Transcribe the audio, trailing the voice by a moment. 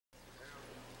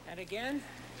And again,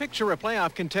 picture a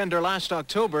playoff contender last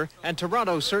October, and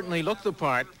Toronto certainly looked the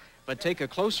part. But take a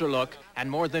closer look, and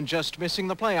more than just missing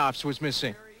the playoffs was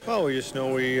missing. Well, we just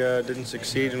know we didn't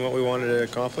succeed in what we wanted to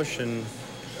accomplish, and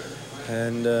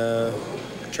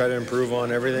try to improve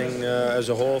on everything as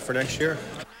a whole for next year.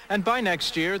 And by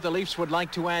next year, the Leafs would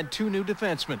like to add 2 new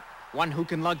defensemen, one who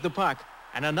can lug the puck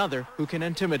and another who can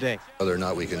intimidate. Whether or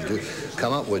not we can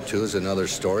come up with 2 is another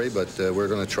story, but we're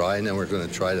going to try, and then we're going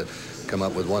to try to come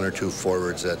up with 1 or 2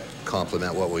 forwards that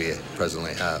complement what we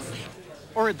presently have.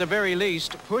 Or at the very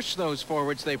least, push those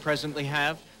forwards they presently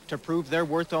have to prove their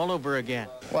worth all over again.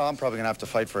 Well, I'm probably going to have to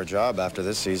fight for a job after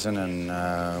this season,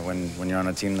 and when you're on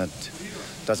a team that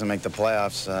doesn't make the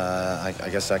playoffs, I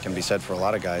guess that can be said for a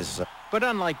lot of guys. But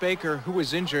unlike Baker, who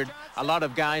was injured, a lot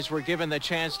of guys were given the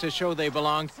chance to show they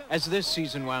belonged as this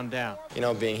season wound down. You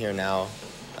know, being here now,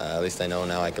 at least I know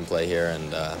now I can play here,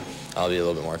 and I'll be a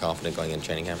little bit more confident going into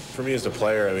training camp. For me as a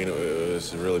player, I mean, it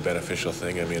was a really beneficial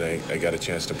thing. I mean, I got a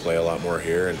chance to play a lot more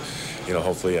here, and, you know,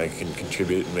 hopefully I can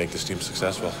contribute and make this team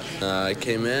successful. I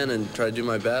came in and tried to do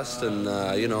my best, and,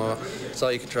 you know, that's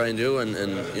all you can try and do, and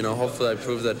you know, hopefully I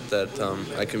prove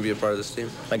that I can be a part of this team.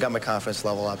 I got my confidence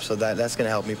level up, so that's going to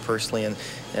help me personally, and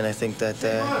I think that,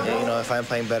 you know, if I'm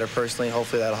playing better personally,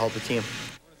 hopefully that'll help the team.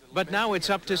 But now it's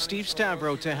up to Steve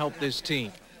Stavro to help this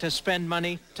team, to spend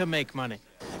money, to make money.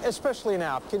 especially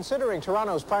now, considering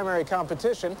Toronto's primary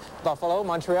competition, Buffalo,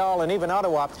 Montreal, and even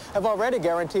Ottawa have already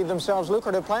guaranteed themselves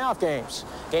lucrative playoff games,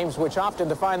 games which often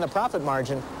define the profit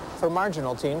margin for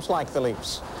marginal teams like the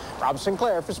Leafs. Rob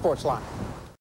Sinclair for Sportsline.